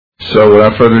So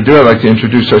without further ado, I'd like to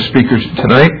introduce our speakers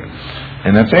tonight,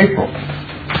 and that's April.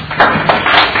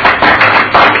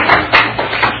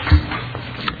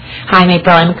 Hi, I'm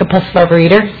April. I'm a compulsive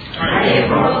overeater. Hi,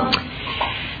 April.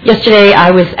 Yesterday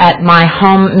I was at my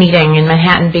home meeting in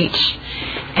Manhattan Beach,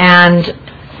 and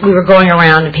we were going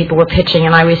around and people were pitching,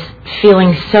 and I was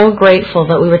feeling so grateful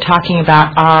that we were talking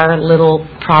about our little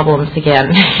problems again,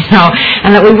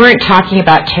 and that we weren't talking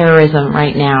about terrorism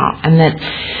right now, and that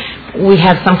we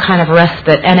have some kind of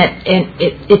respite. And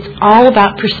it's all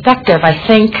about perspective. I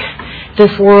think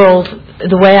this world,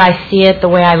 the way I see it, the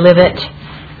way I live it,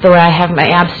 the way I have my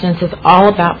abstinence, is all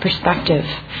about perspective.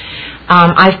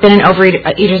 I've been in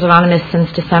Overeaters Anonymous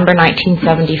since December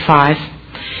 1975.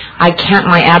 I count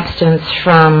my abstinence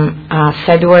from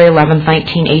February 11th,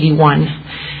 1981.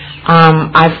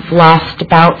 I've lost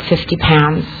about 50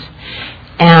 pounds.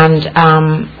 And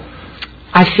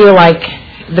I feel like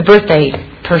the birthday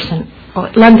person,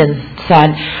 London,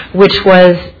 said, which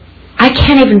was, I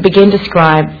can't even begin to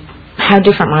describe how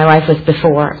different my life was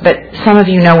before, but some of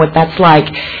you know what that's like.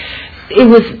 It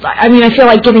was, I feel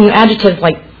like giving you adjectives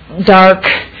like dark,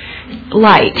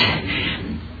 light,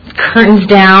 curtains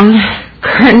down,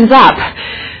 curtains up,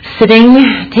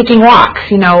 sitting, taking walks,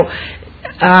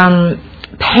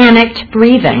 panicked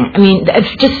breathing.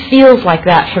 It just feels like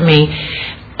that for me.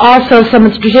 Also, some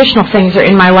of the traditional things are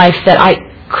in my life that I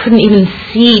couldn't even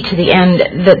see to the end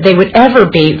that they would ever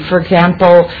be. For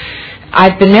example,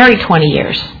 I've been married 20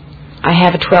 years. I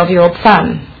have a 12-year-old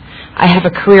son. I have a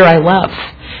career I love.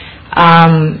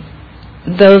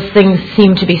 Those things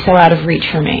seem to be so out of reach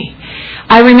for me.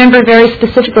 I remember very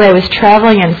specifically I was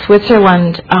traveling in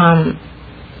Switzerland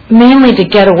mainly to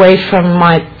get away from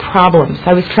my problems.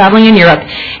 I was traveling in Europe,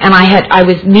 and I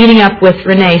was meeting up with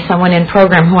Renee, someone in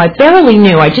program who I barely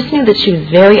knew. I just knew that she was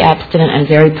very abstinent and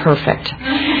very perfect.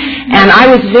 And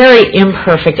I was very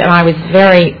imperfect, and I was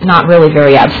not really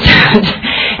very abstinent.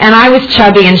 And I was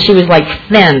chubby, and she was like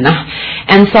thin.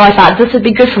 And so I thought, this would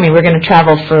be good for me. We're going to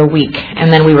travel for a week,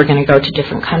 and then we were going to go to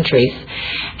different countries.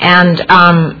 And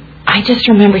I just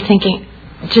remember thinking,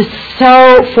 just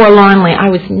so forlornly,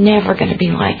 I was never going to be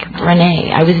like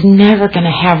Renee. I was never going to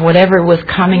have whatever was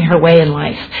coming her way in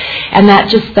life. And that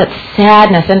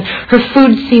sadness, and her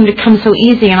food seemed to come so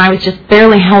easy, and I was just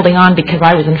barely holding on because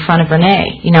I was in front of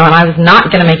Renee, and I was not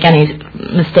going to make any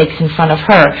mistakes in front of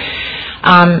her.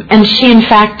 And she, in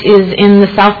fact, is in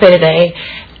the South Bay today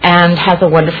and has a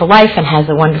wonderful life and has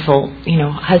a wonderful,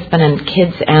 husband and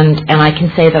kids, and I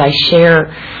can say that I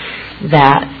share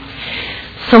that.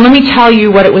 So let me tell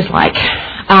you what it was like.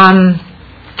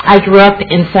 I grew up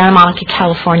in Santa Monica,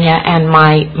 California, and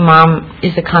my mom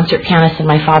is a concert pianist and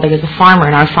my father was a farmer,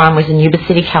 and our farm was in Yuba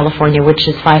City, California, which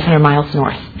is 500 miles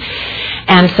north.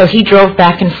 And so he drove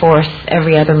back and forth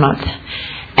every other month.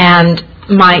 And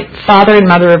my father and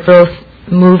mother are both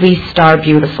movie star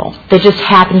beautiful. They just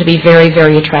happen to be very,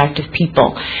 very attractive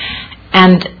people.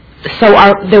 And so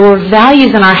there were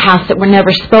values in our house that were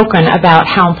never spoken about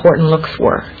how important looks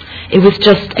were. It was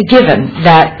just a given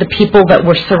that the people that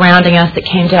were surrounding us, that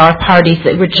came to our parties,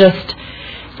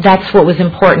 that's what was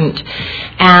important.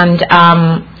 And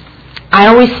I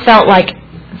always felt like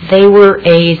they were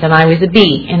A's and I was a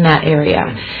B in that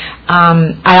area.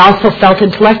 I also felt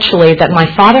intellectually that my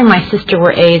father and my sister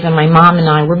were A's and my mom and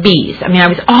I were B's. I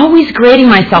was always grading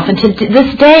myself, and to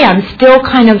this day I'm still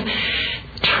kind of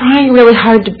trying really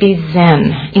hard to be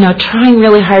zen, trying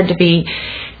really hard to be,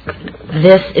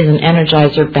 this is an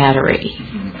Energizer battery,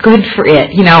 good for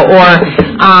it,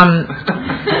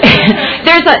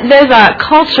 there's a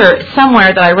culture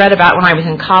somewhere that I read about when I was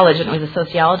in college, and it was a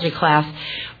sociology class,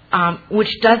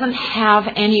 which doesn't have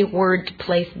any word to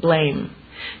place blame.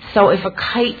 So if a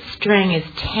kite string is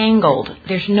tangled,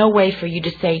 there's no way for you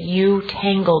to say, you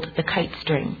tangled the kite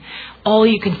string. All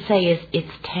you can say is,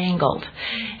 it's tangled.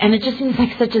 And it just seems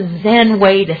like such a zen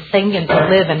way to think and to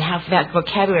live, and how that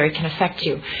vocabulary can affect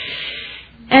you.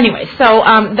 Anyway, so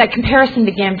that comparison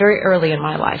began very early in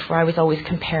my life, where I was always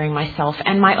comparing myself.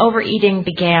 And my overeating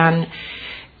began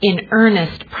in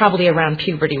earnest probably around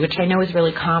puberty, which I know is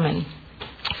really common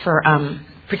for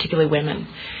particularly women.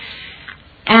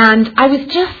 And I was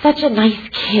just such a nice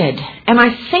kid. And I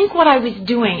think what I was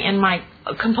doing in my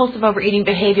compulsive overeating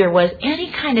behavior was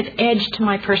any kind of edge to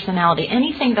my personality,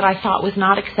 anything that I thought was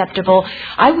not acceptable,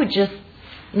 I would just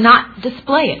not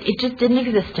display it. It just didn't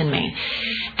exist in me.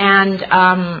 And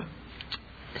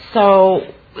so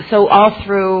all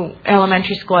through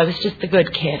elementary school, I was just the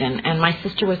good kid. And my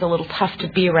sister was a little tough to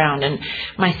be around. And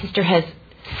my sister has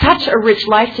such a rich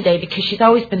life today because she's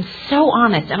always been so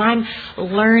honest. And I'm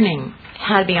learning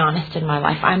how to be honest in my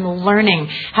life. I'm learning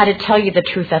how to tell you the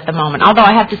truth at the moment. Although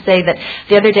I have to say that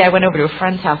the other day I went over to a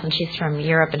friend's house, and she's from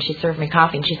Europe, and she served me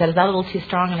coffee, and she said, "Is that a little too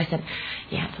strong?" And I said,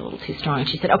 "Yeah, it's a little too strong." And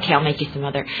she said, "Okay, I'll make you some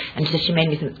other." And so she made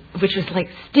me some, which was like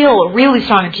still really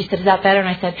strong. And she said, "Is that better?" And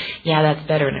I said, "Yeah, that's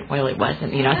better." And it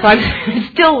wasn't, So I'm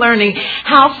still learning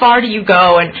how far do you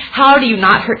go, and how do you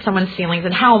not hurt someone's feelings,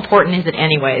 and how important is it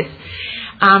anyways.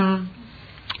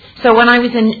 So when I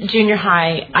was in junior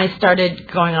high, I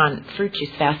started going on fruit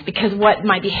juice fast because what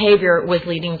my behavior was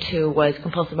leading to was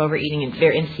compulsive overeating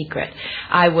in secret.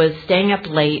 I was staying up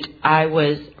late. I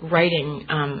was writing,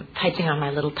 typing on my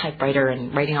little typewriter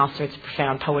and writing all sorts of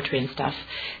profound poetry and stuff.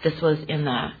 This was in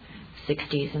the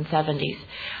 60s and 70s.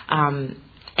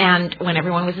 And when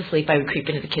everyone was asleep, I would creep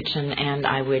into the kitchen and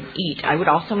I would eat. I would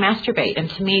also masturbate. And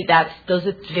to me, those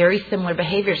are very similar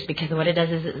behaviors because what it does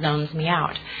is it zones me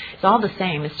out. It's all the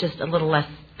same. It's just a little less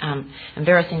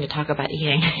embarrassing to talk about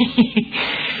eating.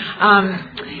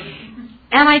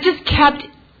 And I just kept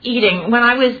eating. When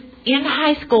I was in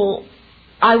high school,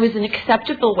 I was an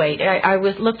acceptable weight. I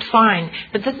looked fine.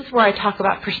 But this is where I talk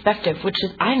about perspective, which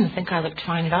is I didn't think I looked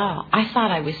fine at all. I thought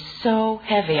I was so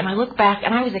heavy. And I look back,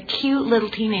 and I was a cute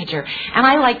little teenager. And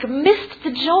I, missed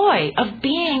the joy of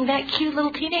being that cute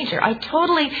little teenager. I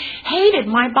totally hated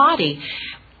my body.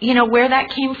 Where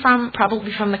that came from,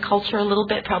 probably from the culture a little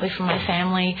bit, probably from my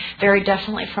family, very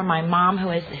definitely from my mom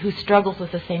who struggles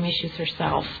with the same issues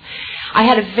herself. I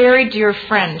had a very dear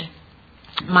friend,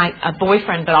 a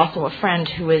boyfriend, but also a friend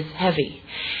who was heavy.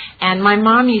 And my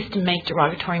mom used to make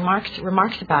derogatory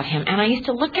remarks about him. And I used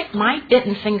to look at my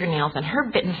bitten fingernails and her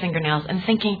bitten fingernails and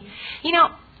thinking,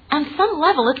 on some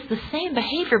level it's the same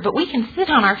behavior, but we can sit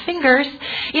on our fingers.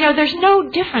 There's no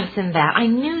difference in that. I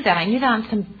knew that on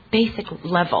some basic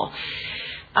level.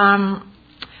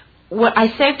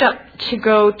 I saved up to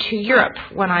go to Europe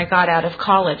when I got out of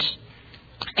college.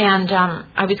 And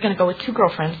I was going to go with two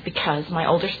girlfriends because my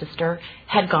older sister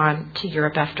had gone to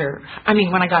Europe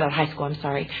when I got out of high school, I'm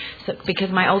sorry. So, because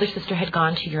my older sister had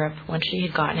gone to Europe when she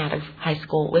had gotten out of high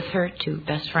school with her two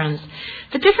best friends.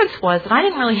 The difference was that I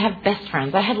didn't really have best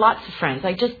friends. I had lots of friends.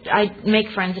 I make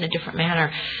friends in a different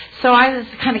manner. So I was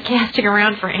kind of casting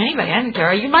around for anybody. I didn't care.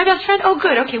 Are you my best friend? Oh,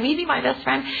 good. Okay, will you be my best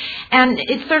friend? And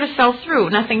it sort of fell through.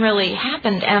 Nothing really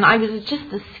happened. And I was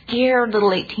just a scared little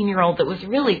 18-year-old that was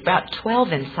really about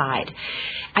 12 inside.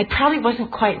 I probably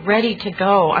wasn't quite ready to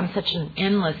go on such an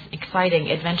endless, exciting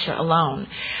adventure alone.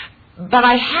 But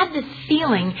I had this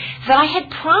feeling that I had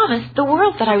promised the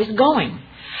world that I was going.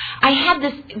 I had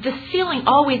this feeling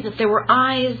always that there were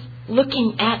eyes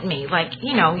looking at me, like,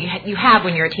 you have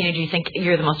when you're a teenager, you think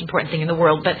you're the most important thing in the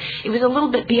world, but it was a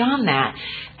little bit beyond that.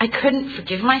 I couldn't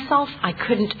forgive myself. I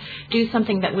couldn't do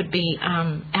something that would be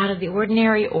out of the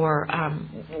ordinary or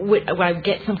would I would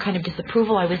get some kind of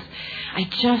disapproval. I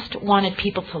just wanted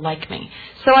people to like me.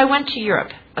 So I went to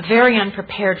Europe, very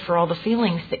unprepared for all the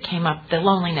feelings that came up, the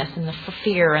loneliness and the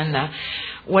fear and the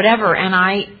whatever, and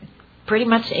I pretty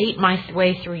much ate my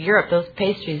way through Europe. Those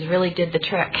pastries really did the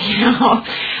trick,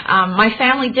 My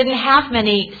family didn't have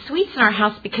many sweets in our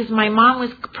house because my mom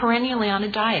was perennially on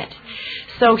a diet.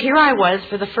 So here I was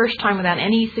for the first time without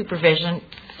any supervision,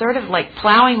 sort of like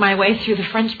plowing my way through the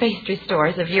French pastry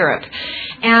stores of Europe.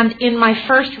 And in my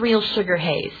first real sugar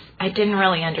haze, I didn't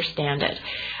really understand it.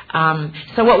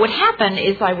 So what would happen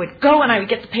is I would go and I would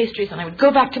get the pastries and I would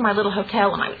go back to my little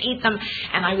hotel and I would eat them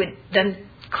and I would then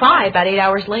cry about 8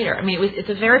 hours later. I mean, it's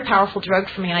a very powerful drug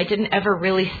for me, and I didn't ever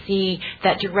really see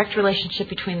that direct relationship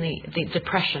between the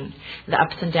depression, the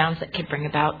ups and downs that could bring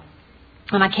about.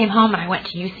 When I came home and I went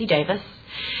to UC Davis,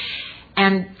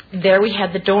 and there we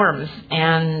had the dorms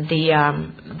and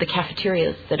the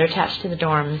cafeterias that are attached to the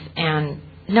dorms, and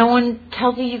no one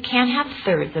tells you can't have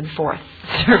thirds and fourths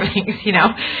servings,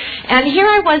 And here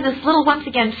I was, this little, once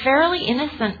again, fairly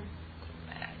innocent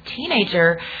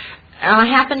teenager. I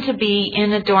happened to be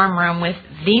in a dorm room with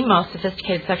the most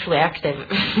sophisticated, sexually active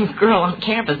girl on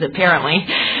campus, apparently.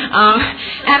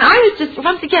 And I was just,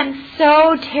 once again,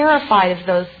 so terrified of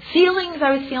those feelings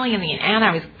I was feeling and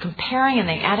I was comparing and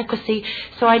the inadequacy.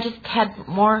 So I just had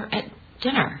more at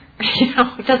dinner.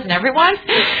 Doesn't everyone?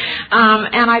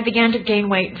 And I began to gain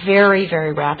weight very,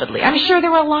 very rapidly. I'm sure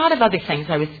there were a lot of other things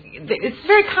it's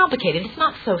very complicated. It's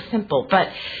not so simple, but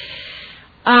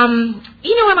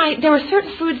there were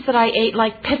certain foods that I ate,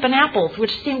 like pippin apples,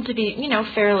 which seemed to be,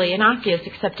 fairly innocuous,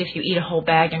 except if you eat a whole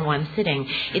bag in one sitting.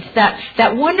 It's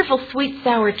that wonderful sweet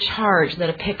sour charge that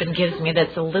a pippin gives me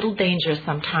that's a little dangerous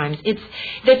sometimes.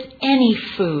 There's any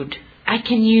food. I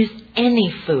can use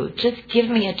any food. Just give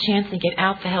me a chance to get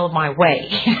out the hell of my way,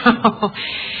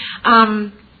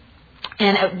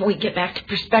 And we get back to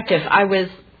perspective. I was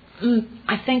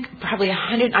I think probably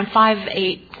 100, I'm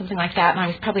 5'8", something like that, and I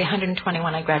was probably 120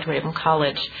 when I graduated from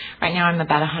college. Right now I'm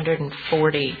about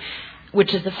 140,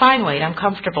 which is a fine weight. I'm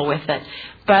comfortable with it.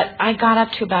 But I got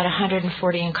up to about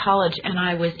 140 in college, and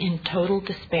I was in total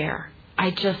despair.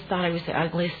 I just thought I was the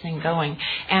ugliest thing going.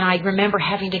 And I remember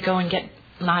having to go and get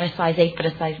not a size 8, but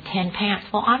a size 10 pants.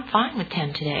 Well, I'm fine with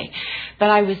 10 today.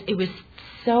 But it was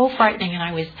so frightening, and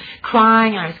I was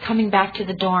crying, and I was coming back to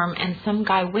the dorm, and some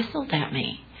guy whistled at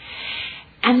me.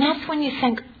 And that's when you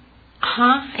think,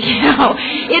 huh?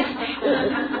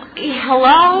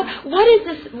 Hello?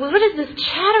 What is this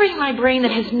chattering in my brain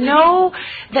that has no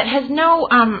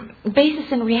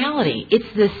basis in reality? It's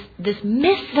this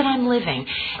myth that I'm living.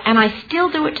 And I still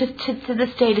do it to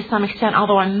this day to some extent,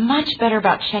 although I'm much better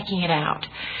about checking it out.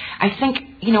 I think,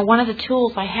 one of the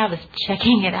tools I have is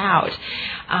checking it out.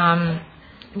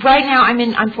 Right now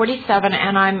I'm 47,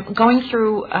 and I'm going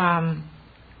through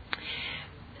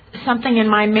something in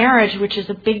my marriage which is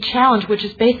a big challenge, which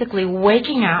is basically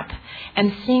waking up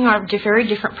and seeing our very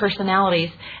different personalities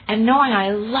and knowing I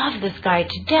love this guy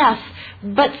to death,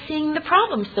 but seeing the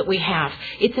problems that we have.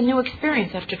 It's a new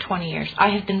experience after 20 years. I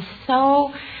have been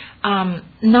so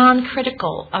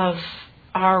non-critical of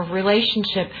our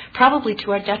relationship, probably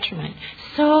to our detriment.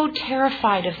 So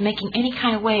terrified of making any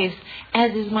kind of waves,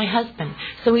 as is my husband.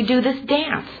 So we do this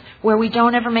dance where we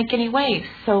don't ever make any waves.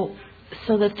 So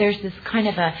that there's this kind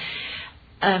of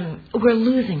we're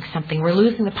losing something. We're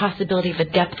losing the possibility of a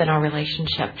depth in our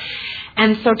relationship.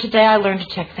 And so today I learned to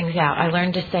check things out. I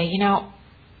learned to say,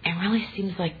 it really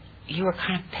seems like you were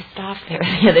kind of pissed off there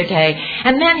the other day.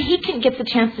 And then he gets a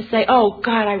chance to say, oh,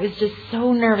 God, I was just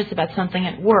so nervous about something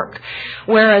at work.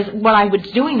 Whereas what I was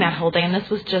doing that whole day, and this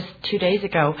was just 2 days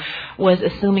ago, was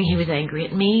assuming he was angry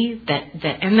at me.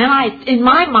 And then in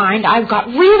my mind, I got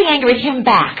really angry at him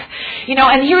back.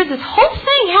 And here was this whole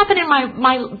thing happening in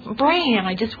my brain, and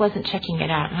I just wasn't checking it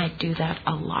out. And I do that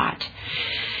a lot.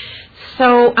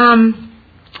 So,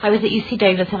 I was at UC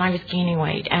Davis, and I was gaining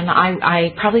weight, and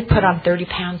I probably put on 30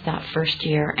 pounds that first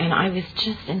year, and I was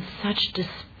just in such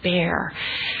despair.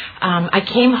 I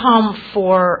came home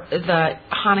for the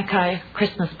Hanukkah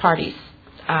Christmas parties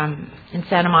in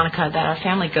Santa Monica that our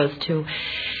family goes to,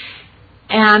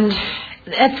 and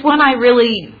that's when I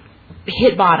really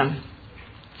hit bottom.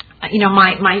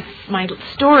 My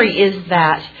story is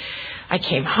that I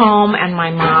came home, and my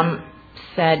mom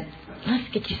said, let's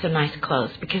get you some nice clothes,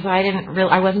 because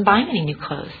I wasn't buying any new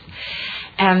clothes.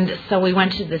 And so we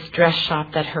went to this dress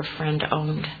shop that her friend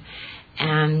owned.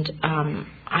 And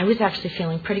I was actually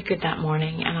feeling pretty good that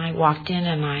morning. And I walked in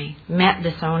and I met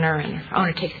this owner, and her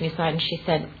owner takes me aside and she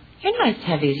said, "You're not as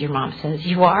heavy as your mom says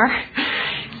you are."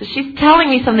 So she's telling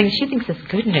me something she thinks is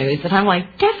good news, and I'm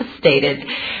like devastated.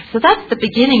 So that's the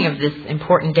beginning of this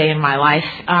important day in my life.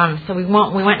 So we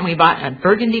went and we bought a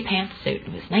burgundy pantsuit.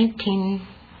 It was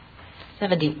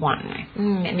 1971,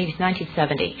 maybe it's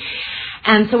 1970.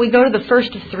 And so we go to the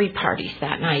first of 3 parties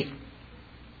that night.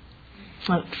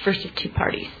 Well, first of 2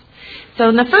 parties. So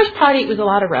in the first party, it was a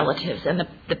lot of relatives, and the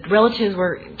relatives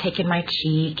were taking my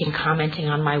cheek and commenting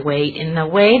on my weight in the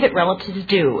way that relatives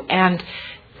do. And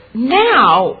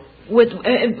now, with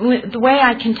the way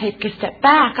I can take a step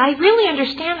back, I really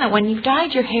understand that when you've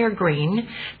dyed your hair green,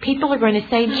 people are going to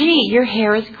say, "Gee, your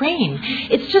hair is green."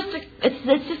 It's just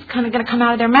kind of going to come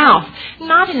out of their mouth,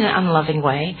 not in an unloving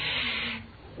way.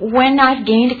 When I've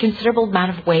gained a considerable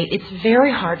amount of weight, it's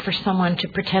very hard for someone to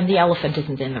pretend the elephant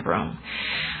isn't in the room.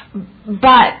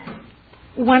 But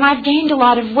when I've gained a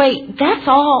lot of weight, that's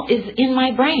all is in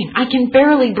my brain. I can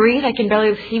barely breathe. I can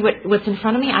barely see what's in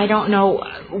front of me. I don't know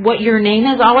what your name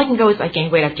is. All I can go is, I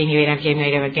gained weight, I've gained weight, I've gained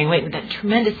weight, I've gained weight, with that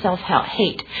tremendous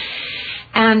self-hate.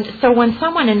 And so when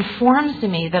someone informs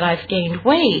me that I've gained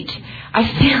weight, I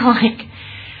feel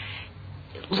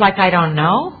like I don't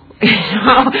know.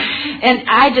 And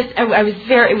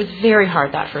it was very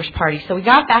hard that first party. So we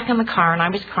got back in the car and I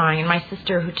was crying, and my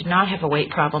sister, who did not have a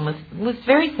weight problem, was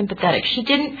very sympathetic. She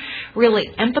didn't really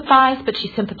empathize, but she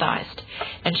sympathized.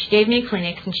 And she gave me a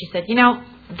Kleenex and she said,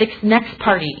 this next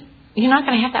party, you're not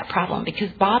going to have that problem,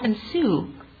 because Bob and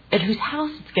Sue, at whose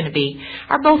house it's going to be,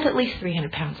 are both at least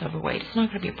 300 pounds overweight. It's not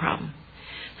going to be a problem.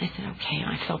 I said, okay, and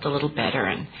I felt a little better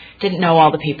and didn't know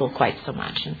all the people quite so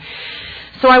much. And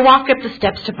so I walked up the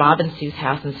steps to Bob and Sue's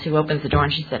house, and Sue opens the door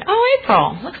and she said, "Oh,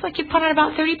 April, looks like you put on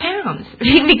about 30 pounds.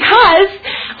 Because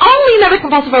only another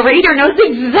compulsive overeater knows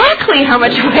exactly how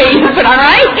much weight you put on,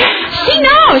 right? She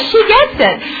knows. She gets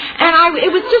it. And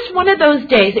it was just one of those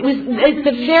days. It was at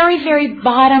the very, very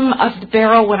bottom of the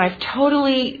barrel when I've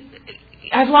totally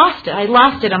I've lost it. I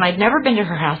lost it, and I'd never been to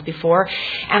her house before,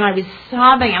 and I was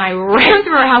sobbing, and I ran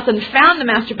through her house and found the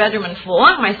master bedroom and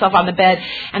flung myself on the bed,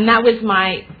 and that was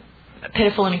my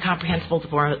pitiful and incomprehensible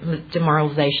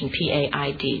demoralization,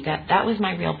 PAID. That was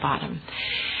my real bottom.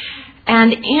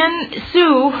 And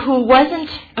Sue, who wasn't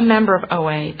a member of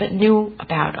OA, but knew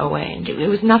about OA, and it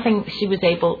was nothing she was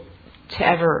able to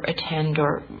ever attend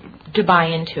or to buy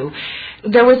into.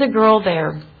 There was a girl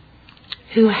there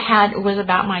who was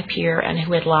about my peer and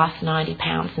who had lost 90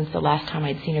 pounds since the last time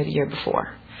I'd seen her the year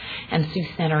before. And Sue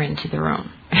sent her into the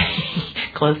room,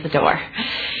 closed the door.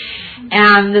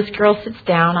 And this girl sits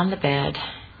down on the bed,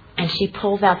 and she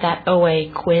pulls out that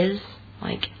OA quiz,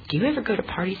 like, do you ever go to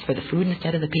parties for the food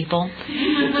instead of the people? Do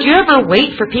you ever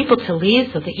wait for people to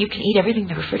leave so that you can eat everything in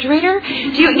the refrigerator?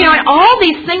 Do you and all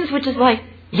these things, which is like,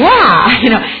 yeah,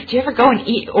 do you ever go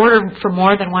and order for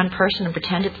more than one person and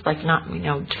pretend it's like not,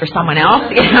 for someone else?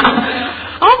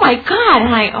 Oh my God!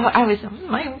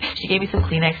 And she gave me some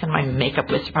Kleenex and my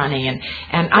makeup was running,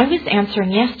 and I was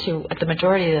answering yes to the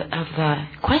majority of the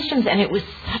questions, and it was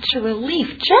such a relief.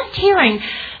 Just hearing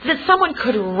that someone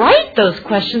could write those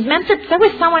questions meant that there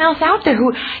was someone else out there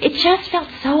who, it just felt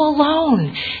so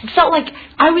alone. It felt like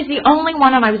I was the only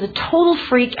one, and I was a total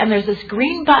freak, and there's this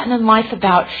green button in life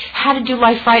about how to do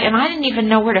life right, and I didn't even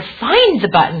know where to find the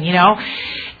button,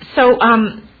 So,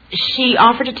 she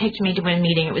offered to take me to a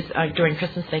meeting. It was during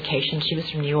Christmas vacation. She was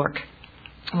from New York.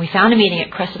 And we found a meeting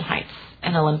at Crescent Heights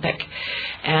and Olympic.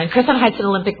 And Crescent Heights and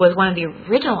Olympic was one of the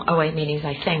original OA meetings,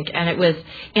 I think. And it was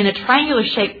in a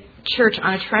triangular-shaped church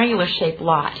on a triangular-shaped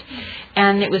lot.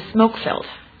 And it was smoke-filled.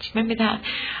 Do you remember that?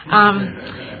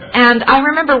 And I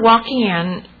remember walking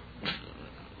in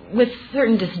with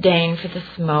certain disdain for the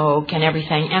smoke and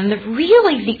everything. And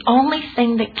really the only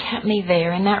thing that kept me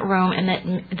there in that room and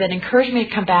that encouraged me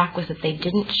to come back was that they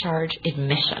didn't charge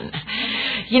admission.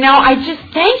 I just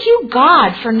thank you,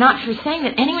 God, for saying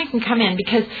that anyone can come in,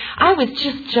 because I was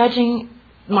just judging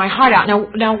my heart out.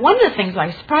 Now, one of the things I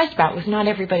was surprised about was not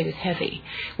everybody was heavy,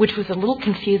 which was a little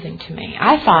confusing to me.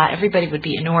 I thought everybody would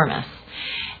be enormous,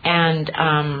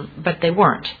 but they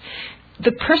weren't.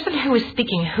 The person who was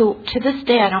speaking, who to this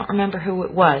day I don't remember who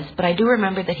it was, but I do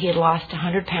remember that he had lost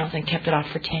 100 pounds and kept it off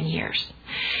for 10 years.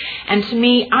 And to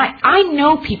me, I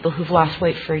know people who've lost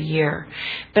weight for a year,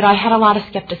 but I had a lot of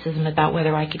skepticism about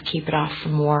whether I could keep it off for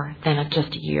more than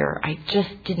just a year. I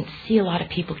just didn't see a lot of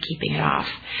people keeping it off.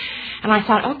 And I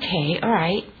thought, okay, all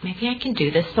right, maybe I can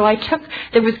do this. So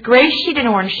there was gray sheet and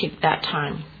orange sheet at that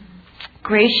time.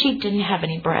 Gray sheet didn't have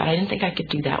any bread. I didn't think I could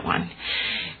do that one.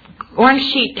 Orange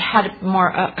sheet had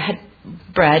had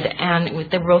bread, and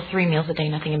there were 3 meals a day,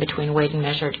 nothing in between, weighed and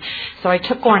measured. So I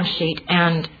took orange sheet,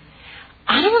 and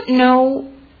I don't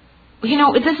know,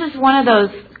 this is one of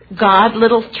those God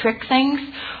little trick things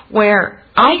where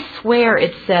I swear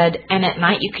it said, and at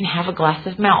night you can have a glass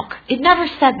of milk. It never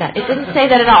said that. It didn't say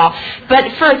that at all.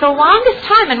 But for the longest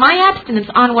time in my abstinence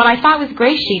on what I thought was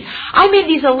gray sheet, I made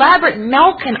these elaborate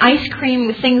milk and ice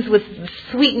cream things with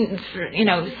sweetened,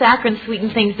 saccharin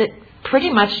sweetened things that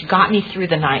pretty much got me through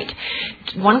the night.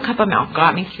 1 cup of milk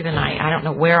got me through the night. I don't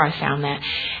know where I found that.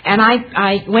 And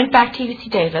I went back to UC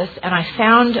Davis, and I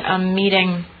found a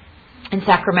meeting in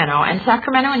Sacramento. And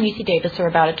Sacramento and UC Davis are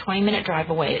about a 20-minute drive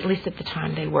away. At least at the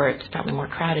time they were. It's probably more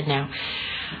crowded now.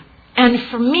 And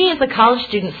for me as a college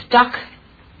student stuck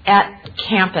at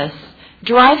campus,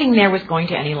 driving there was going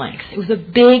to any length. It was a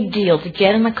big deal to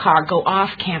get in the car, go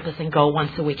off campus, and go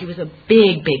once a week. It was a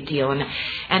big, big deal,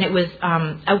 and it was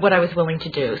what I was willing to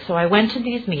do. So I went to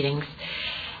these meetings,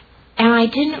 and I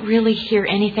didn't really hear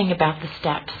anything about the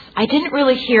steps. I didn't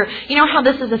really hear, how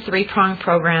this is a 3-pronged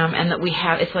program, and that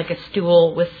it's like a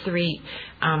stool with 3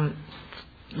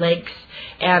 legs,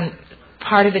 and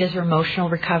part of it is emotional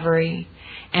recovery,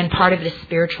 and part of it is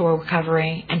spiritual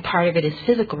recovery, and part of it is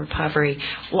physical recovery.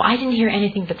 Well, I didn't hear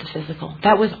anything but the physical.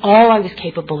 That was all I was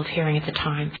capable of hearing at the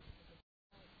time,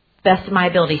 best of my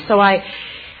ability. So I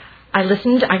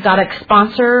listened. I got a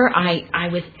sponsor. I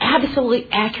was absolutely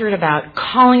accurate about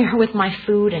calling her with my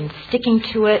food and sticking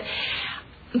to it.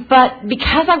 But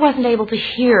because I wasn't able to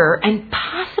hear, and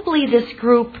possibly this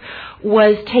group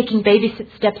was taking baby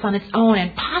steps on its own,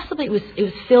 and possibly it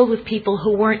was filled with people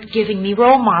who weren't giving me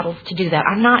role models to do that.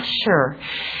 I'm not sure.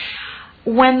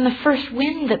 When the first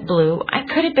wind that blew, it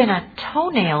could have been a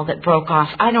toenail that broke off.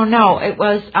 I don't know. It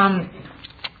was,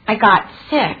 I got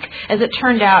sick. As it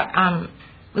turned out,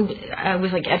 it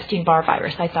was like Epstein-Barr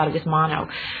virus. I thought it was mono.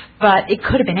 But it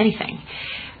could have been anything.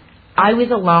 I was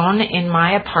alone in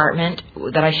my apartment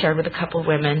that I shared with a couple of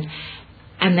women,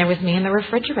 and there was me in the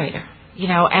refrigerator,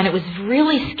 and it was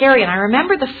really scary. And I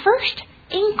remember the first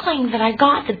inkling that I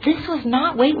got that this was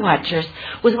not Weight Watchers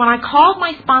was when I called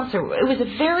my sponsor. It was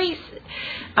a very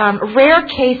rare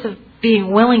case of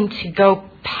being willing to go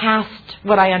past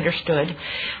what I understood.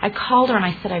 I called her and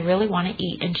I said, I really want to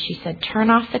eat. And she said, turn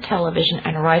off the television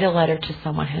and write a letter to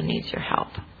someone who needs your help.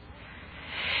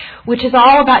 Which is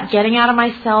all about getting out of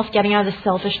myself, getting out of the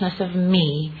selfishness of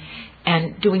me,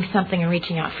 and doing something and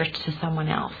reaching out to someone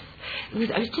else.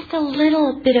 It was just a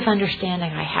little bit of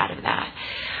understanding I had of that.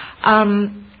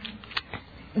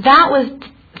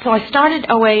 So I started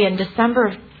OA in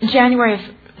January of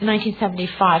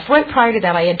 1975. Right prior to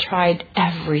that, I had tried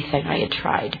everything. I had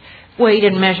tried weighed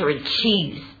and measured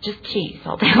just cheese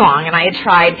all day long. And I had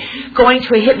tried going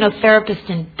to a hypnotherapist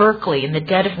in Berkeley in the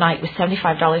dead of night with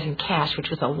 $75 in cash, which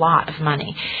was a lot of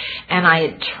money. And I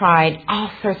had tried all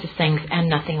sorts of things, and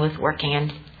nothing was working.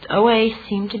 And OA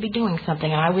seemed to be doing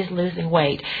something, and I was losing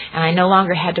weight. And I no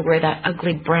longer had to wear that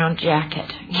ugly brown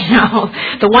jacket,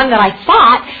 the one that I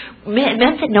thought meant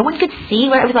that no one could see. It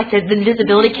was like the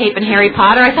invisibility cape in Harry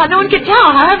Potter. I thought no one could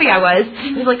tell how heavy I was.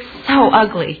 It was like so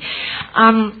ugly.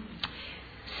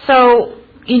 So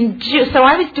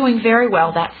I was doing very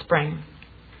well that spring.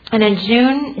 And in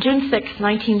June 6,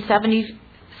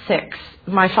 1976,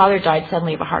 my father died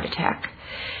suddenly of a heart attack.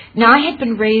 Now, I had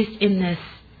been raised in this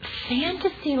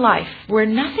fantasy life where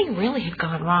nothing really had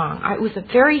gone wrong. It was a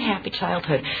very happy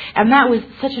childhood. And that was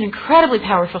such an incredibly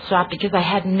powerful shot because I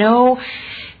had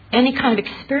any kind of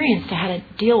experience to how to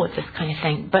deal with this kind of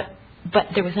thing. But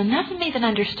there was enough of me that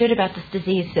understood about this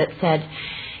disease that said,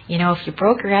 if you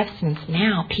broke your abstinence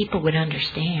now, people would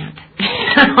understand.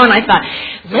 And I thought,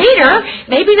 later,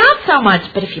 maybe not so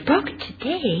much, but if you broke it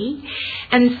today.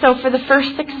 And so for the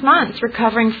first 6 months,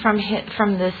 recovering from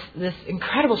this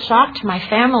incredible shock to my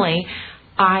family,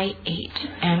 I ate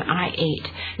and I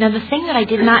ate. Now, the thing that I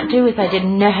did not do is I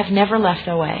have never left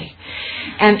OA.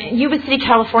 And Yuba City,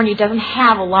 California doesn't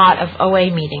have a lot of OA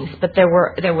meetings, but there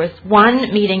was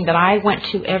one meeting that I went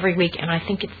to every week, and I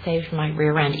think it saved my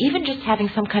rear end. Even just having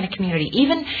some kind of community,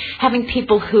 even having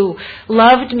people who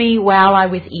loved me while I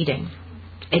was eating.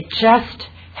 It just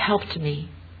helped me.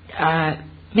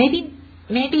 Maybe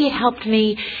it helped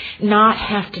me not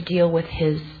have to deal with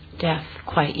his death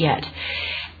quite yet.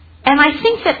 And I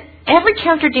think that every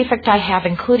character defect I have,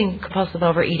 including compulsive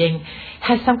overeating,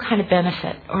 has some kind of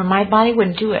benefit, or my body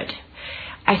wouldn't do it.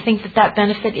 I think that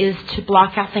benefit is to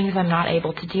block out things I'm not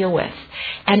able to deal with.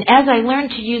 And as I learn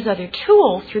to use other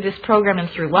tools through this program and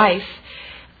through life,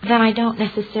 then I don't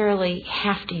necessarily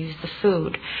have to use the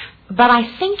food. But I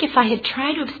think if I had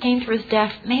tried to abstain through his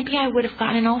death, maybe I would have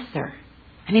gotten an ulcer.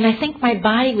 I think my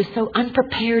body was so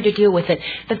unprepared to deal with it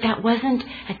that wasn't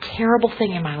a terrible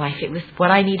thing in my life. It was what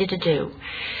I needed to do.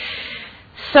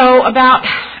 So about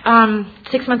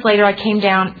 6 months later, I came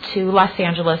down to Los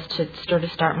Angeles to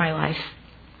start my life,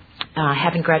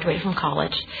 having graduated from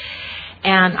college.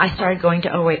 And I started going to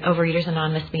Overeaters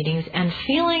Anonymous meetings and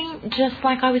feeling just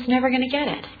like I was never going to get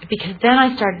it. Because then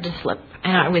I started to slip.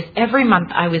 And every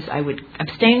month I would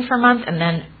abstain for a month, and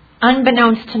then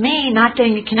unbeknownst to me, not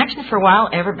getting a connection for a while,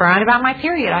 around about my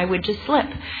period, I would just slip.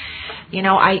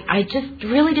 I just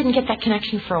really didn't get that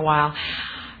connection for a while.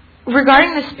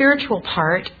 Regarding the spiritual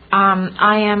part,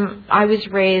 I was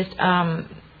raised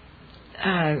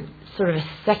sort of a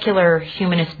secular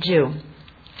humanist Jew,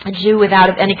 a Jew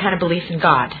without any kind of belief in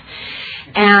God.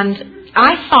 And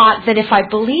I thought that if I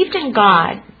believed in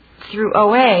God through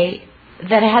OA,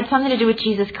 that it had something to do with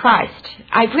Jesus Christ.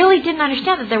 I really didn't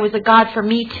understand that there was a God for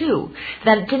me too.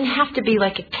 That it didn't have to be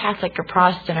like a Catholic or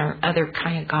Protestant or other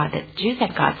kind of God. That Jews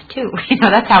had gods too.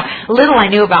 That's how little I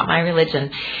knew about my religion.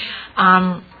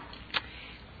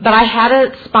 But I had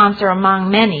a sponsor among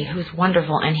many who's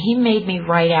wonderful, and he made me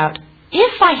write out,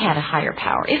 if I had a higher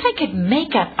power, if I could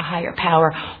make up a higher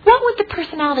power, what would the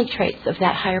personality traits of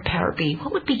that higher power be?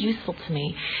 What would be useful to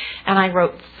me? And I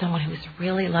wrote someone who was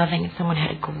really loving and someone who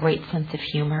had a great sense of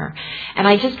humor. And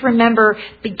I just remember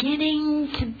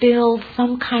beginning to build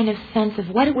some kind of sense of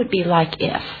what it would be like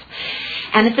if.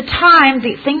 And at the time,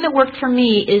 the thing that worked for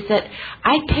me is that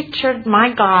I pictured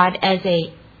my God as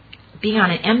being on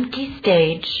an empty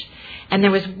stage, and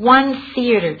there was one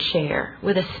theater chair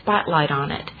with a spotlight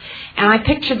on it. And I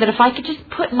pictured that if I could just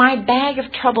put my bag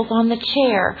of troubles on the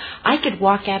chair, I could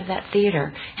walk out of that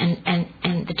theater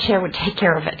and the chair would take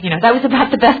care of it. That was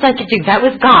about the best I could do. That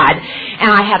was God.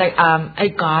 And I had a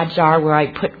God jar where I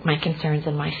put my concerns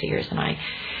and my fears. And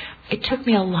it took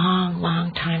me a long,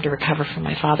 long time to recover from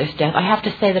my father's death. I have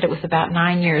to say that it was about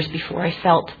 9 years before I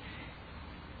felt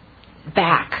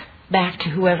back to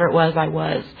whoever it was I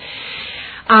was.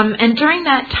 And during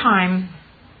that time,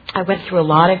 I went through a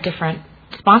lot of different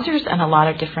sponsors and a lot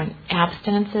of different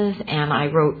abstinences, and I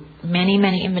wrote many,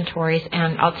 many inventories,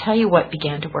 and I'll tell you what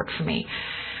began to work for me.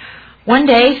 One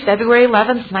day, February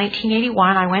 11th,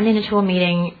 1981, I went into a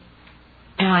meeting,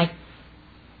 and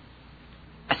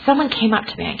someone came up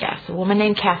to me, I guess. A woman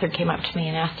named Catherine came up to me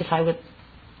and asked if I would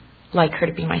like her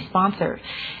to be my sponsor.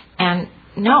 And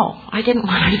no, I didn't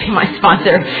want her to be my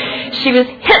sponsor. She was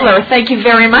Hitler, thank you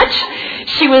very much.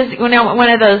 She was, one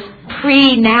of those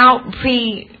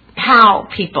pre-how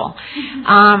people.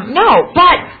 No,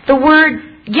 but the word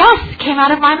yes came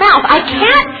out of my mouth.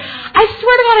 I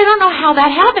swear to God, I don't know how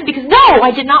that happened, because no,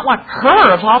 I did not want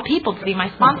her, of all people, to be my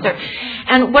sponsor.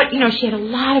 And she had a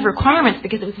lot of requirements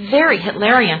because it was very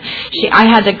Hitlerian. I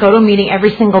had to go to a meeting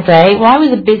every single day. Well, I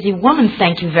was a busy woman,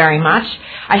 thank you very much.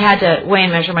 I had to weigh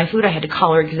and measure my food. I had to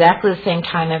call her exactly the same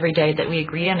time every day that we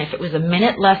agreed on. If it was a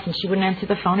minute less and she wouldn't answer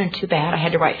the phone, and too bad, I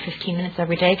had to write 15 minutes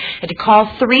every day. I had to call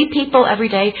 3 people every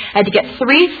day. I had to get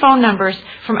 3 phone numbers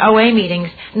from OA meetings,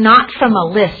 not from a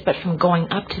list, but from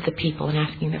going up to the people and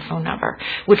asking their phone number,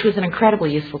 which was an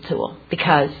incredibly useful tool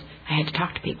because I had to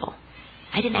talk to people.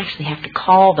 I didn't actually have to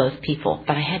call those people,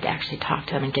 but I had to actually talk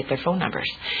to them and get their phone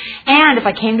numbers. And if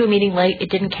I came to a meeting late, it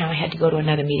didn't count. I had to go to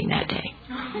another meeting that day.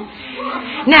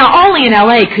 Now, only in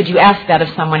LA could you ask that of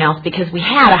someone else, because we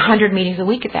had 100 meetings a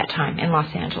week at that time in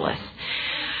Los Angeles.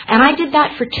 And I did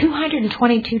that for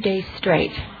 222 days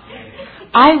straight.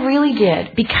 I really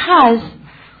did, because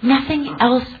nothing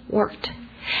else worked.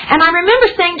 And I remember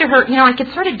saying to her, I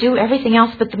could sort of do everything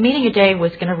else, but the meeting a day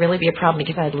was going to really be a problem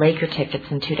because I had Laker tickets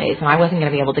in 2 days, and I wasn't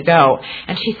going to be able to go.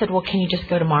 And she said, well, can you just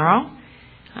go tomorrow?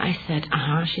 I said,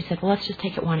 uh-huh. She said, well, let's just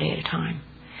take it one day at a time.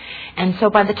 And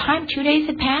so by the time 2 days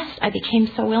had passed, I became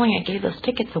so willing I gave those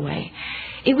tickets away.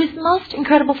 It was the most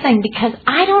incredible thing, because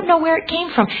I don't know where it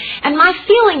came from. And my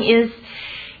feeling is,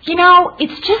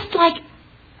 it's just like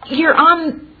you're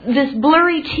on this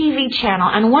blurry TV channel,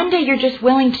 and one day you're just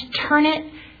willing to turn it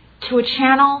to a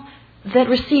channel that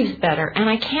receives better. And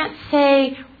I can't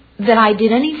say that I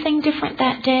did anything different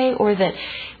that day, or that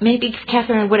maybe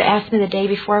Catherine would have asked me the day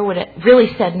before, I would have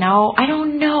really said no. I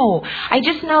don't know. I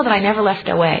just know that I never left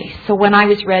OA. So when I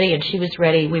was ready and she was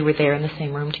ready, we were there in the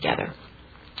same room together.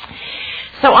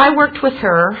 So I worked with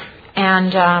her,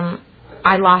 and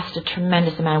I lost a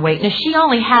tremendous amount of weight. Now, she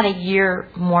only had a year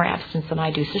more abstinence than I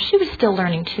do, so she was still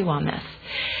learning too on this.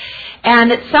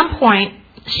 And at some point,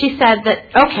 she said that,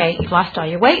 okay, you've lost all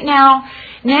your weight now.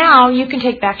 Now you can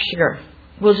take back sugar.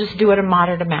 We'll just do it a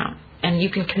moderate amount, and you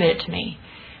can commit it to me.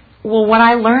 Well, what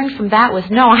I learned from that was,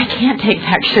 no, I can't take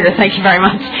back sugar, thank you very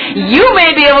much. You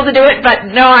may be able to do it, but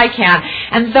no, I can't.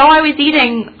 And though I was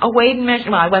eating a weighed and measure,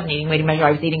 well, I wasn't eating weighed and measure,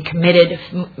 I was eating committed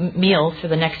meals for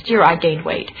the next year, I gained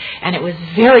weight. And it was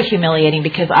very humiliating,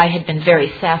 because I had been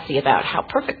very sassy about how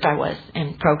perfect I was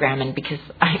in program, and because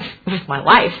it was my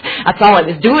life. That's all I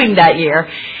was doing that year.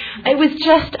 It was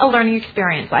just a learning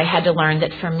experience. I had to learn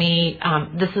that for me,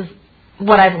 this is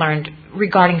what I've learned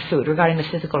regarding food, regarding the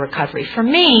physical recovery. For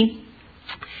me,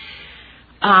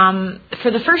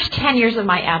 for the first 10 years of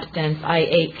my abstinence, I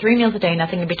ate 3 meals a day,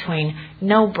 nothing in between,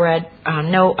 no bread,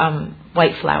 no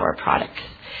white flour products,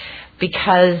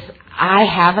 because I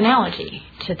have an allergy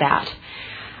to that.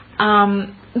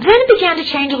 Then it began to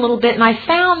change a little bit, and I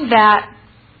found that,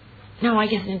 no, I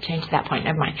guess it didn't change to that point,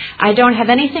 never mind. I don't have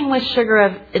anything with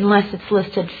sugar unless it's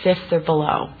listed 5th or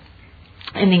below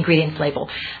in the ingredients label.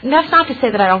 And that's not to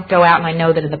say that I don't go out and I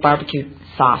know that in the barbecue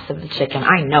sauce of the chicken,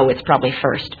 I know it's probably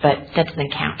first, but that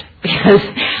doesn't count, because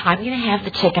I'm going to have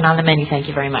the chicken on the menu, thank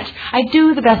you very much. I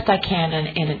do the best I can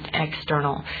in an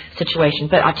external situation,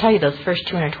 but I'll tell you, those first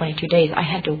 222 days, I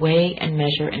had to weigh and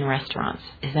measure in restaurants.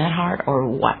 Is that hard, or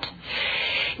what?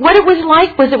 What it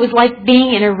was like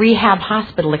being in a rehab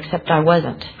hospital, except I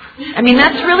wasn't. I mean,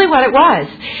 that's really what it was.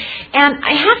 And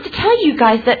I have to tell you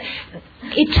guys that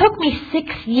it took me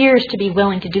 6 years to be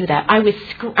willing to do that. I was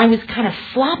kind of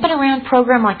flopping around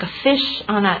program like a fish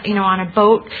on a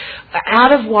boat,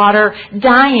 out of water,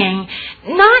 dying,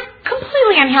 not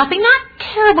completely unhealthy, not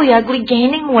terribly ugly,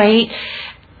 gaining weight,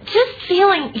 just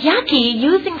feeling yucky,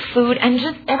 using food, and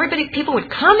just people would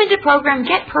come into program,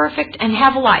 get perfect, and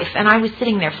have a life. And I was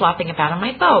sitting there flopping about on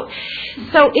my boat.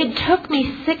 So it took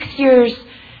me 6 years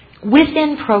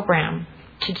within program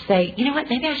to say, you know what,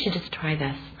 maybe I should just try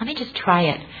this. Let me just try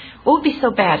it. What would be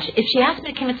so bad? If she asked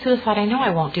me to commit suicide, I know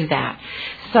I won't do that.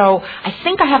 So I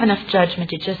think I have enough judgment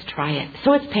to just try it.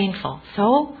 So it's painful.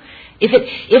 So if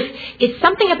it's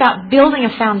something about building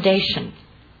a foundation.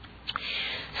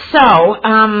 So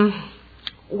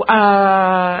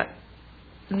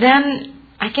then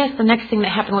I guess the next thing that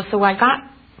happened was, so I got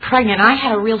pregnant. I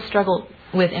had a real struggle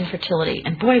with infertility.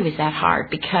 And boy, was that hard,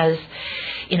 because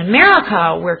in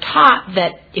America, we're taught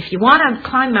that if you want to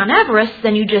climb Mount Everest,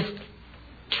 then you just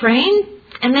train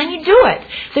and then you do it.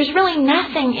 There's really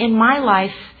nothing in my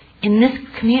life, in this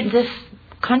this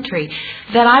country,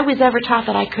 that I was ever taught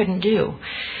that I couldn't do.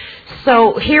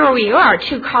 So here we are,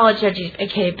 two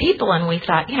college-educated people, and we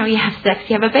thought, you have sex,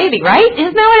 you have a baby, right?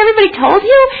 Isn't that what everybody told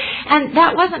you? And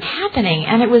that wasn't happening.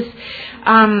 And it was,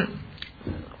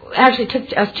 actually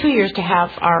took us 2 years to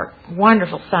have our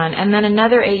wonderful son, and then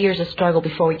another 8 years of struggle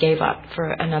before we gave up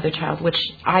for another child, which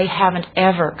I haven't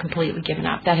ever completely given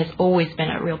up. That has always been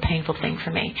a real painful thing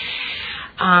for me.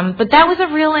 But that was a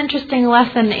real interesting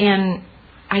lesson in,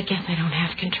 I guess I don't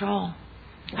have control.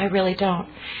 I really don't.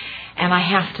 And I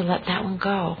have to let that one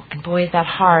go. And boy, is that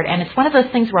hard. And it's one of those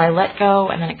things where I let go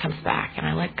and then it comes back. And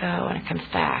I let go and it comes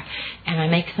back. And I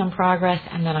make some progress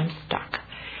and then I'm stuck.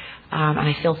 And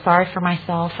I feel sorry for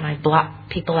myself and I block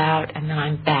people out and then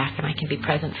I'm back and I can be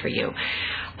present for you.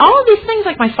 All of these things,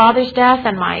 like my father's death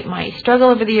and my struggle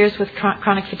over the years with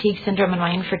chronic fatigue syndrome and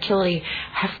my infertility,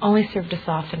 have only served to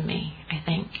soften me, I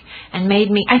think, and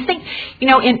made me, I think,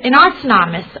 in Arts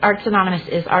Anonymous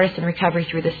is Artists in Recovery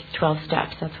Through the 12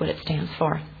 Steps. That's what it stands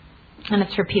for. And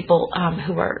it's for people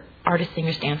who are artists,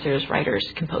 singers, dancers, writers,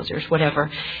 composers, whatever.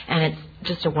 And it's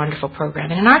just a wonderful program.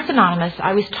 And in Arts Anonymous,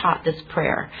 I was taught this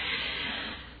prayer: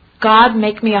 God,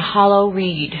 make me a hollow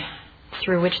reed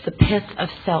through which the pith of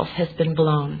self has been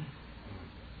blown.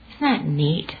 Isn't that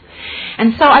neat?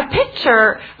 And so I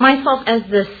picture myself as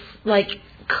this,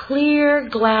 clear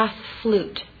glass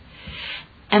flute.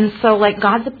 And so,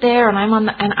 God's up there, and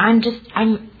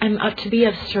I'm up to be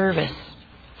of service.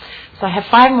 So I have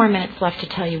 5 more minutes left to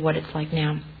tell you what it's like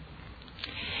now.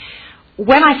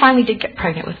 When I finally did get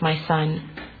pregnant with my son,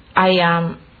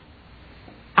 I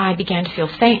began to feel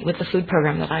faint with the food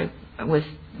program that I was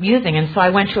using. And so I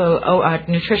went to a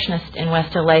nutritionist in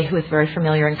West LA who was very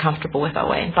familiar and comfortable with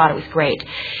OA and thought it was great.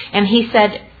 And he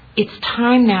said, it's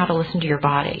time now to listen to your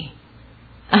body.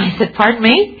 And I said, pardon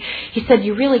me? He said,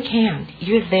 you really can.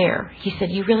 You're there. He said,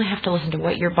 you really have to listen to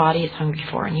what your body is hungry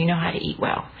for, and you know how to eat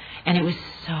well. And it was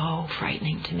so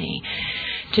frightening to me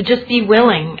to just be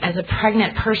willing as a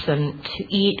pregnant person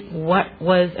to eat what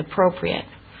was appropriate.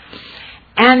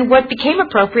 And what became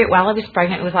appropriate while I was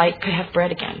pregnant was I could have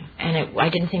bread again. And I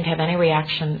didn't seem to have any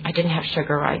reaction. I didn't have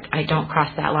sugar. I don't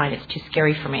cross that line. It's too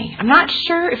scary for me. I'm not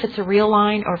sure if it's a real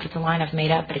line or if it's a line I've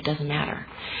made up, but it doesn't matter.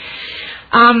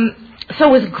 So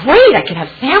it was great. I could have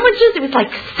sandwiches. It was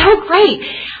so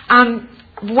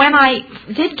great. When I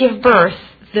did give birth,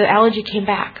 the allergy came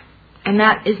back. And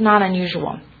that is not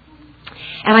unusual.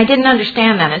 And I didn't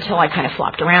understand that until I kind of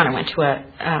flopped around and went to a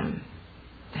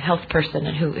health person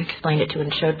and who explained it to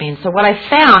and showed me. And so what I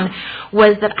found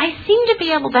was that I seemed to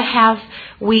be able to have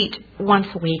wheat once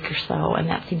a week or so, and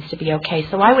that seems to be okay.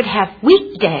 So I would have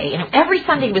wheat day, and every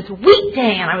Sunday was wheat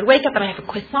day, and I would wake up and I'd have a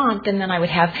croissant, and then I would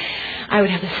have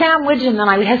a sandwich, and then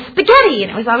I would have spaghetti,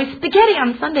 and it was always spaghetti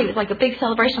on Sunday. It was like a big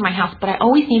celebration in my house, but I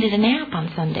always needed a nap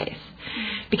on Sundays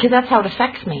because that's how it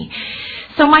affects me.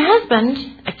 So my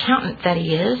husband, accountant that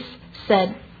he is,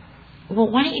 said, well,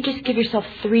 why don't you just give yourself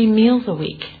 3 meals a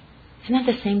week? Isn't that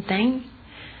the same thing?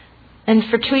 And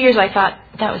for 2 years I thought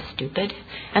that was stupid.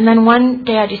 And then one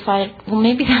day I decided, well,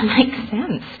 maybe that makes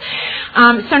sense.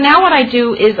 So now what I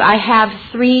do is I have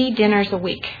 3 dinners a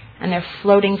week, and they're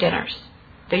floating dinners.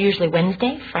 They're usually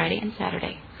Wednesday, Friday, and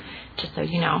Saturday, just so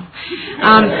you know.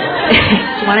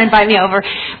 Just want to invite me over.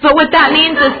 But what that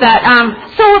means is that,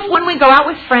 so if when we go out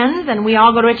with friends and we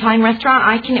all go to an Italian restaurant,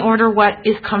 I can order what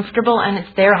is comfortable and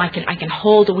it's there, and I can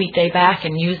hold a weekday back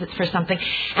and use it for something.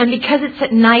 And because it's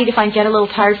at night, if I get a little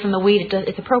tired from the wheat,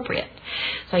 it's appropriate.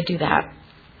 So I do that.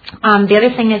 The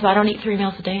other thing is I don't eat 3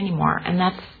 meals a day anymore, and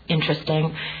that's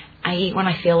interesting. I eat when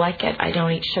I feel like it. I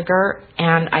don't eat sugar,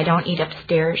 and I don't eat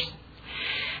upstairs.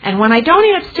 And when I don't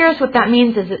eat upstairs, what that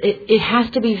means is it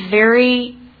has to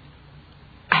be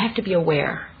I have to be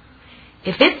aware.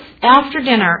 If it's after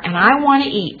dinner and I want to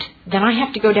eat, then I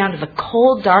have to go down to the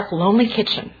cold, dark, lonely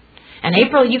kitchen. And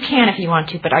April, you can if you want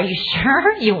to, but are you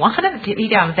sure you want to be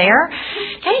down there?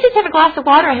 Can't you just have a glass of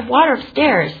water? I have water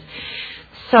upstairs.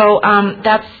 So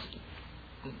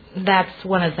that's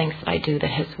one of the things that I do that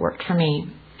has worked for me.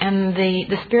 And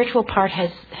the spiritual part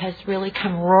has really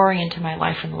come roaring into my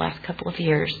life in the last couple of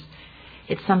years.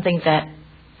 It's something that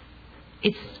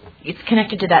it's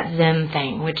connected to that Zen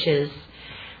thing, which is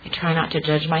I try not to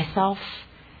judge myself.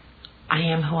 I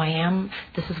am who I am.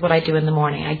 This is what I do in the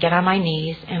morning. I get on my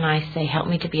knees and I say, help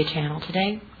me to be a channel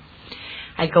today.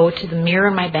 I go to the mirror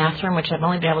in my bathroom, which I've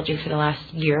only been able to do for the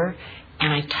last year,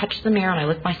 and I touch the mirror and I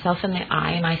look myself in the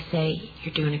eye and I say,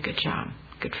 you're doing a good job.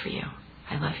 Good for you.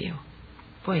 I love you.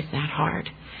 Boy, is that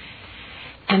hard.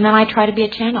 And then I try to be a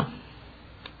channel.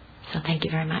 So thank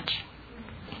you very much.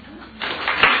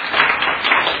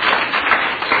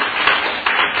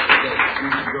 We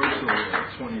can go to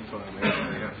 25. I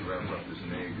have to wrap up this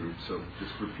an A group, so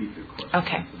just repeat the question.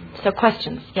 Okay. So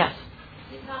questions, yes.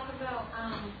 You talk about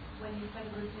when you said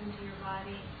listen to your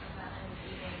body about and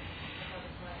eating.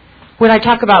 When I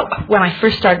talk about when I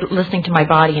first started listening to my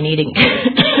body and eating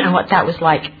and what that was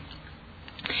like,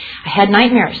 I had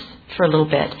nightmares for a little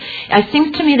bit. It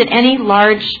seems to me that any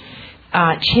large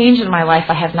change in my life,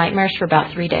 I have nightmares for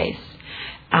about 3 days.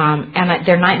 And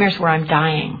they're nightmares where I'm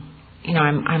dying. You know,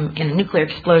 I'm in a nuclear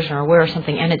explosion or war or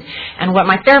something. And what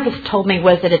my therapist told me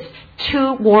was that it's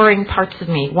two warring parts of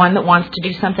me, one that wants to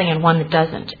do something and one that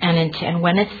doesn't. And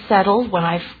when it's settled, when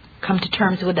I've come to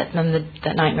terms with it, then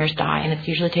the nightmares die, and it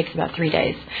usually takes about 3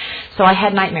 days. So I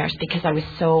had nightmares because I was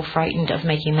so frightened of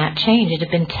making that change. It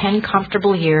had been 10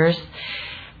 comfortable years,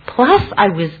 plus I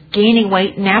was gaining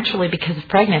weight naturally because of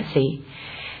pregnancy.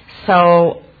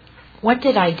 So what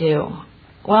did I do?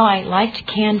 Well, I liked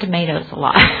canned tomatoes a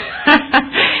lot.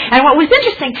 And what was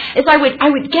interesting is I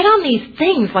would get on these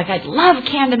things, like I'd love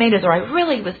canned tomatoes, or I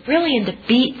was really into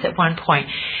beets at one point.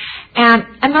 And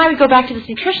then I would go back to this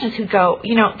nutritionist who'd go,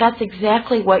 you know, that's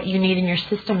exactly what you need in your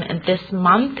system in this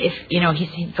month. If, you know,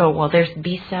 he'd go, well, there's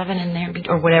B7 in there,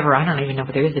 or whatever. I don't even know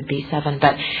if there is a B7,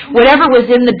 but whatever was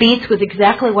in the beets was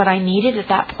exactly what I needed at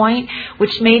that point,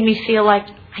 which made me feel like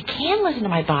I can listen to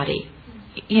my body.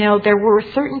 You know, there were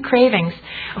certain cravings.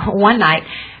 One night,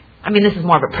 I mean, this is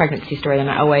more of a pregnancy story than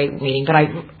an OA meeting, but I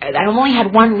only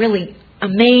had one really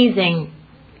amazing,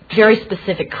 very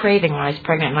specific craving when I was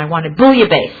pregnant, and I wanted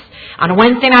bouillabaisse on a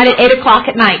Wednesday night at 8 o'clock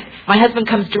at night. My husband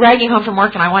comes dragging home from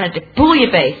work, and I wanted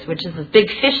bouillabaisse, which is this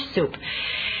big fish soup.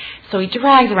 So he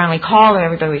drags around. We called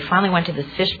everybody. We finally went to this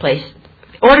fish place,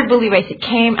 ordered bouillabaisse. It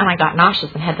came, and I got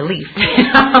nauseous and had to leave.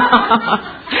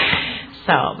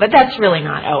 So, but that's really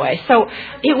not OA. So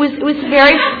it was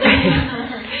very,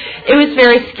 it was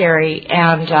very scary,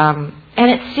 and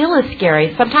it still is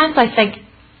scary. Sometimes I think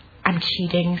I'm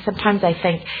cheating. Sometimes I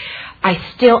think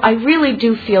I really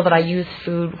do feel that I use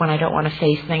food when I don't want to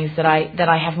face things, that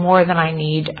I have more than I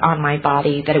need on my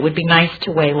body, that it would be nice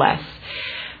to weigh less.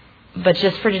 But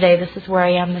just for today, this is where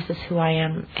I am, this is who I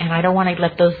am, and I don't want to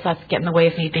let those thoughts get in the way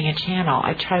of me being a channel.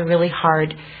 I try really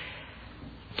hard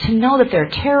to know that there are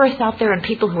terrorists out there and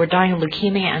people who are dying of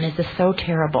leukemia, and it's just so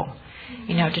terrible.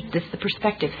 You know, just the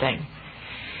perspective thing.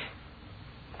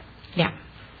 Yeah.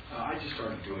 I just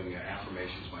started doing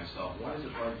affirmations myself. Why is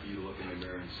it hard for you to look in the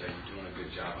mirror and say, you're doing a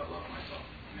good job, I love myself?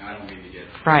 I mean, I don't mean to get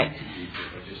too deep,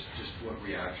 but just what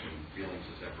reaction, feelings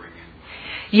does that bring in?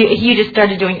 You just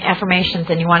started doing affirmations,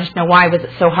 and you wanted to know why was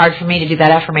it so hard for me to do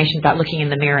that affirmation about looking in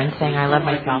the mirror and saying, I love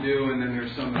myself. I can do, and then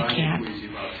there's some that I can't. queasy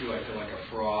about, too. I feel like a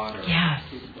fraud. Or, yes.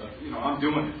 You know, I'm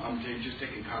doing it. I'm just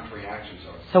taking contrary action.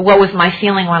 So what was my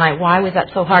feeling why was that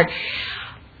so hard?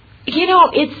 You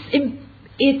know, was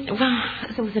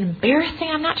it embarrassing?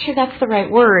 I'm not sure that's the right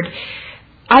word.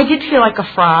 I did feel like a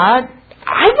fraud.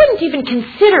 I wouldn't even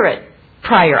consider it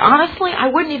prior. Honestly, I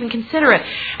wouldn't even consider it.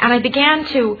 And I began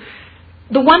to...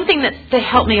 The one thing that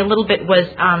helped me a little bit was...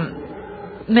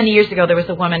 many years ago, there was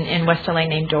a woman in West LA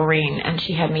named Doreen, and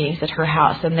she had meetings at her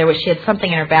house. And she had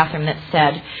something in her bathroom that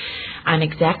said, I'm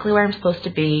exactly where I'm supposed to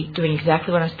be, doing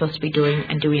exactly what I'm supposed to be doing,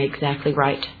 and doing it exactly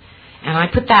right. And I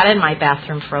put that in my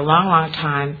bathroom for a long, long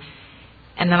time.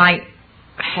 And then I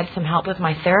had some help with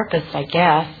my therapist, I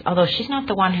guess, although she's not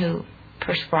the one who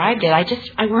prescribed it.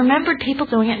 I remembered people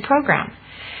doing it in program.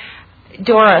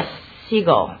 Dora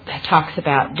Siegel talks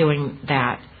about doing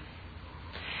that.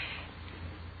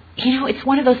 You know, it's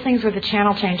one of those things where the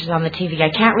channel changes on the TV. I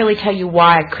can't really tell you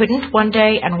why I couldn't one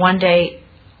day, and one day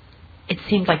it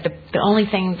seemed like the only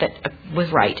thing that was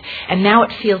right. And now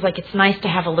it feels like it's nice to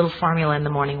have a little formula in the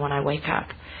morning when I wake up.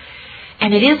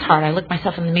 And it is hard. I look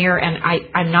myself in the mirror, and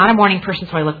I'm not a morning person,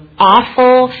 so I look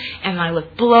awful, and I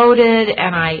look bloated,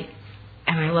 and I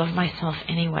love myself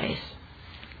anyways.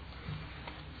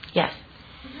 Yes?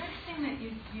 Is there anything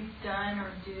that you've done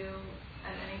or do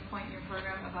at any point in your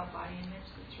program about body image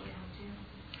that's really helped you?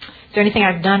 Is there anything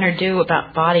I've done or do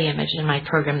about body image in my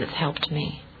program that's helped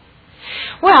me?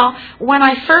 Well, when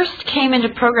I first came into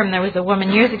program, there was a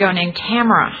woman years ago named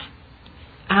Tamara.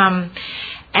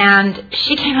 And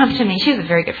she came up to me. She was a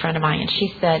very good friend of mine. And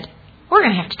she said, we're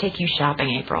going to have to take you shopping,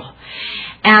 April.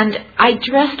 And I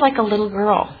dressed like a little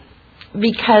girl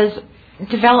because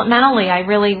developmentally I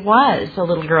really was a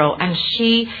little girl. And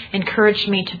she encouraged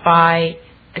me to buy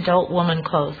adult woman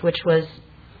clothes, which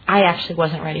I actually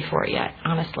wasn't ready for it yet,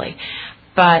 honestly.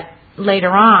 But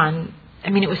later on, I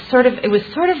mean, it was sort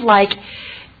of like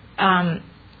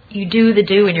you do the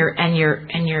do and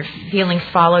your feelings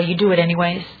follow. You do it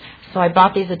anyways. So I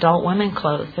bought these adult women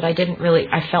clothes that I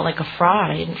felt like a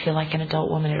fraud. I didn't feel like an adult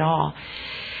woman at all.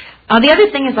 The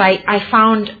other thing is I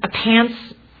found a pants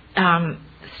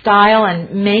style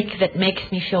and make that makes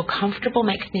me feel comfortable,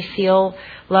 makes me feel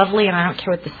lovely, and I don't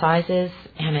care what the size is.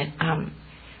 And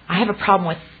I have a problem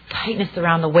with tightness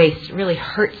around the waist. It really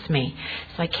hurts me,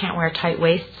 so I can't wear tight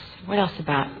waists. What else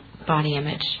about body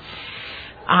image?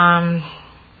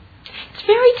 It's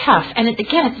very tough, and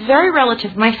again, it's very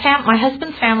relative. My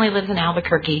husband's family lives in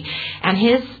Albuquerque, and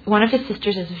one of his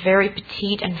sisters is very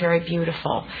petite and very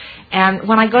beautiful. And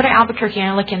when I go to Albuquerque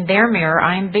and I look in their mirror,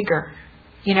 I am bigger,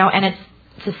 and it's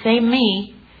the same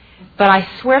me, but I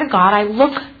swear to God, I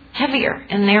look heavier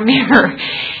in their mirror.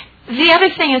 The other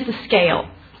thing is the scale.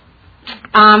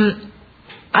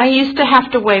 I used to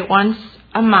have to weigh once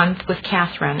a month with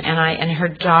Catherine, and her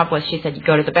job was, she said, you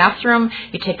go to the bathroom,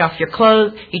 you take off your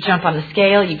clothes, you jump on the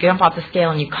scale, you jump off the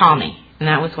scale, and you call me. And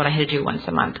that was what I had to do once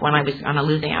a month when I was on a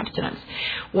losing abstinence.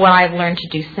 What I've learned to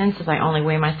do since is I only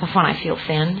weigh myself when I feel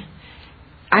thin.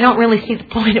 I don't really see the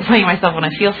point of weighing myself when I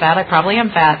feel fat. I probably am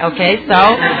fat, okay?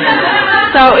 So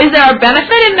is there a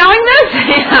benefit in knowing this?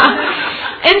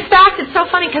 Yeah. In fact, it's so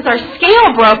funny because our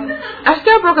scale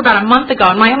broke about a month ago,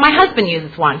 and my husband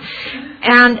uses one.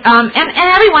 And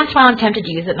every once in a while I'm tempted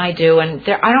to use it, and I do, and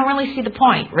I don't really see the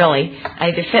point, really. I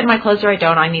either fit in my clothes or I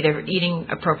don't. I'm either eating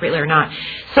appropriately or not.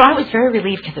 So I was very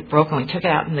relieved because it broke, and we took it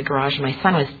out in the garage, and my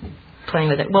son was playing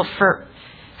with it. Well, for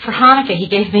Hanukkah, he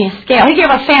gave me a scale. He gave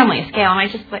our family a scale, and I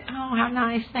just like, oh, how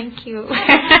nice, thank you.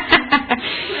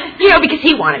 Because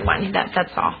he wanted one,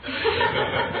 that's all.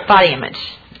 Body image.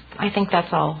 I think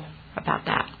that's all about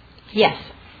that. Yes?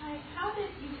 Hi, how did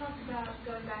you talk about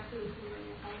going back to the food when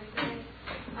your father died?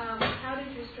 How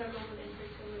did your struggle with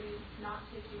infertility not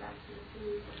take you back to the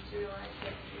food once you realized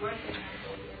that you weren't going to have a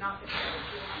baby and not going to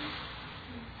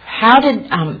have a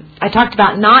baby? I talked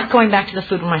about not going back to the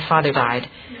food when my father died.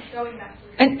 Going back to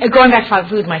Going back to the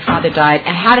food when my father died.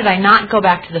 And how did I not go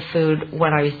back to the food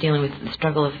when I was dealing with the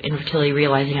struggle of infertility,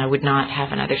 realizing I would not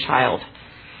have another child?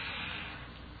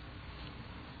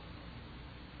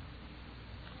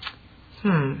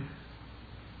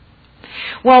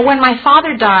 Well, when my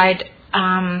father died,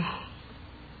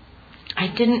 I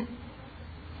didn't...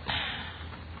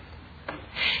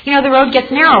 the road gets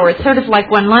narrower. It's sort of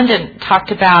like when London talked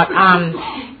about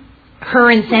her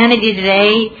insanity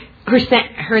today.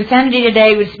 Her insanity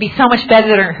today would be so much better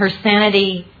than her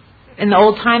sanity in the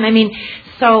old time.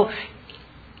 So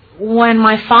when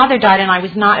my father died and I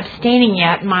was not abstaining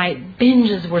yet, my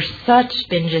binges were such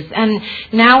binges. And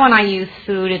now when I use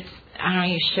food, I don't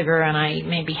use sugar, and I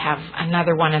maybe have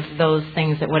another one of those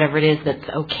things that whatever it is that's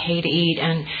okay to eat.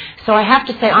 And so I have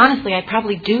to say, honestly, I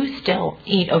probably do still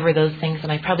eat over those things,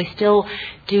 and I probably still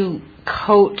do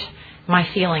coat my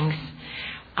feelings.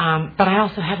 But I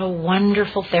also have a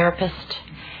wonderful therapist,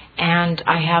 and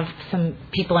I have some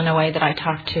people in OA that I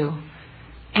talk to.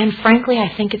 And frankly, I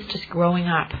think it's just growing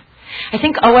up. I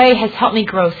think OA has helped me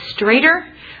grow straighter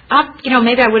up.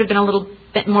 Maybe I would have been a little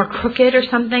bit more crooked or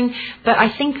something, but I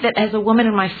think that as a woman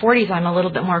in my 40s, I'm a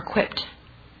little bit more equipped.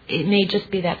 It may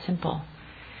just be that simple.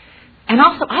 And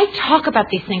also, I talk about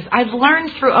these things. I've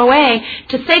learned through OA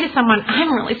to say to someone,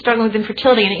 I'm really struggling with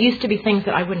infertility, and it used to be things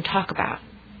that I wouldn't talk about.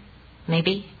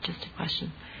 Maybe? Just a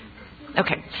question.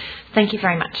 Okay. Thank you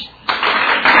very much.